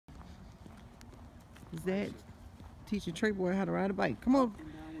Is that teaching Tre Boy how to ride a bike? Come on,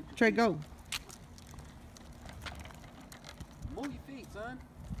 Tre, go. Move your feet, son.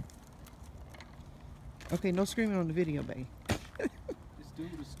 Okay, no screaming on the video, babe. This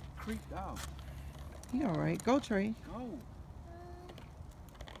dude is creeped out. He all right. Go, Tre. Go.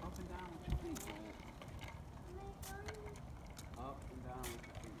 Up and down with your feet. Up and down with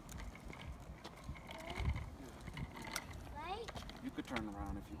your feet. Right? You could turn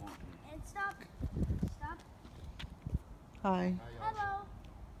around if you want to. And stop. Stop. Hi. Hello.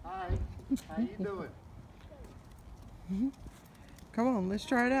 Hi. How you doing? Come on, let's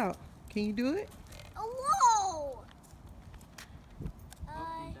try it out. Can you do it? Oh, whoa! Up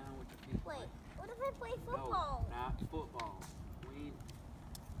and down with your feet. Wait. What if I play football? No, not football. We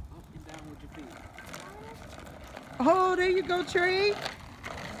up and down with your feet. Oh, there you go, Tre.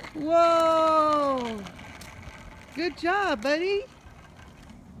 Whoa. Good job, buddy.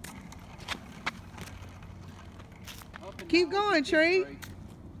 Up and Keep down with going, your Tre. feet,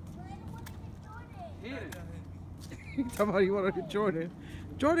 But I don't want to get Jordan. Hit it. You talking about you want to hit Jordan.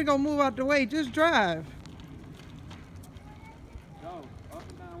 Jordan gonna move out the way. Just drive. Go. Up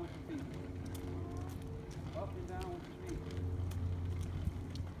and down with your feet. Up and down with your feet.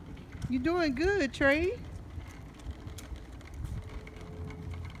 You're doing good, Tre.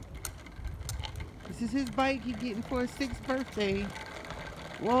 This is his bike he getting for his 6th birthday.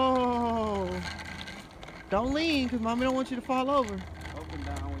 Whoa. Don't lean, because Mommy don't want you to fall over. Up and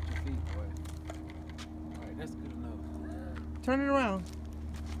down with your feet, boy. Alright, that's good enough. Turn it around.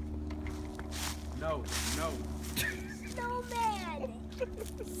 No, no. Snowman.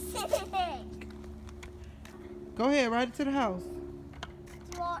 Go ahead, ride it to the house.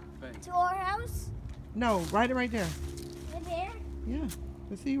 To our house? No, ride it right there. Right there? Yeah.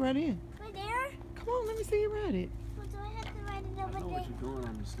 Let's see you ride in. Right there? Come on, let me see you ride it. Well, do I have to ride it I over know what there? you're doing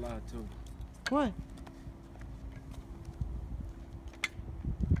on the slide, too. What?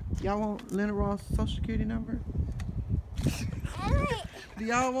 Y'all want Leonard Ross' social security number? Alright. Do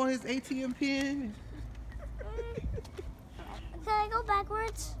y'all want his ATM pin? Can I go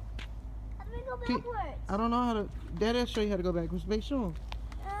backwards? How do we go backwards? I don't know how to. Dad'll show you how to go backwards. Make sure.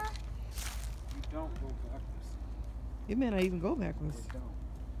 You don't go backwards. It may not even go backwards. It don't.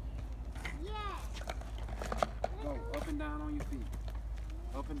 Yes. Go up and down on your feet.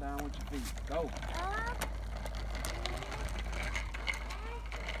 Up and down with your feet. Go. Up.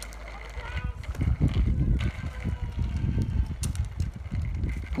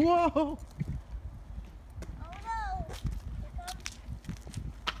 Whoa! Oh no!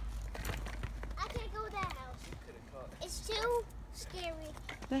 I can't go to that house. It's too scary.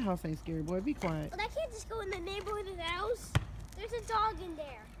 That house ain't scary, boy. Be quiet. But I can't just go in the neighborhood house. There's a dog in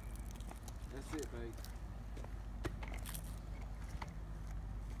there. That's it, babe.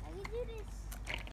 I can do this.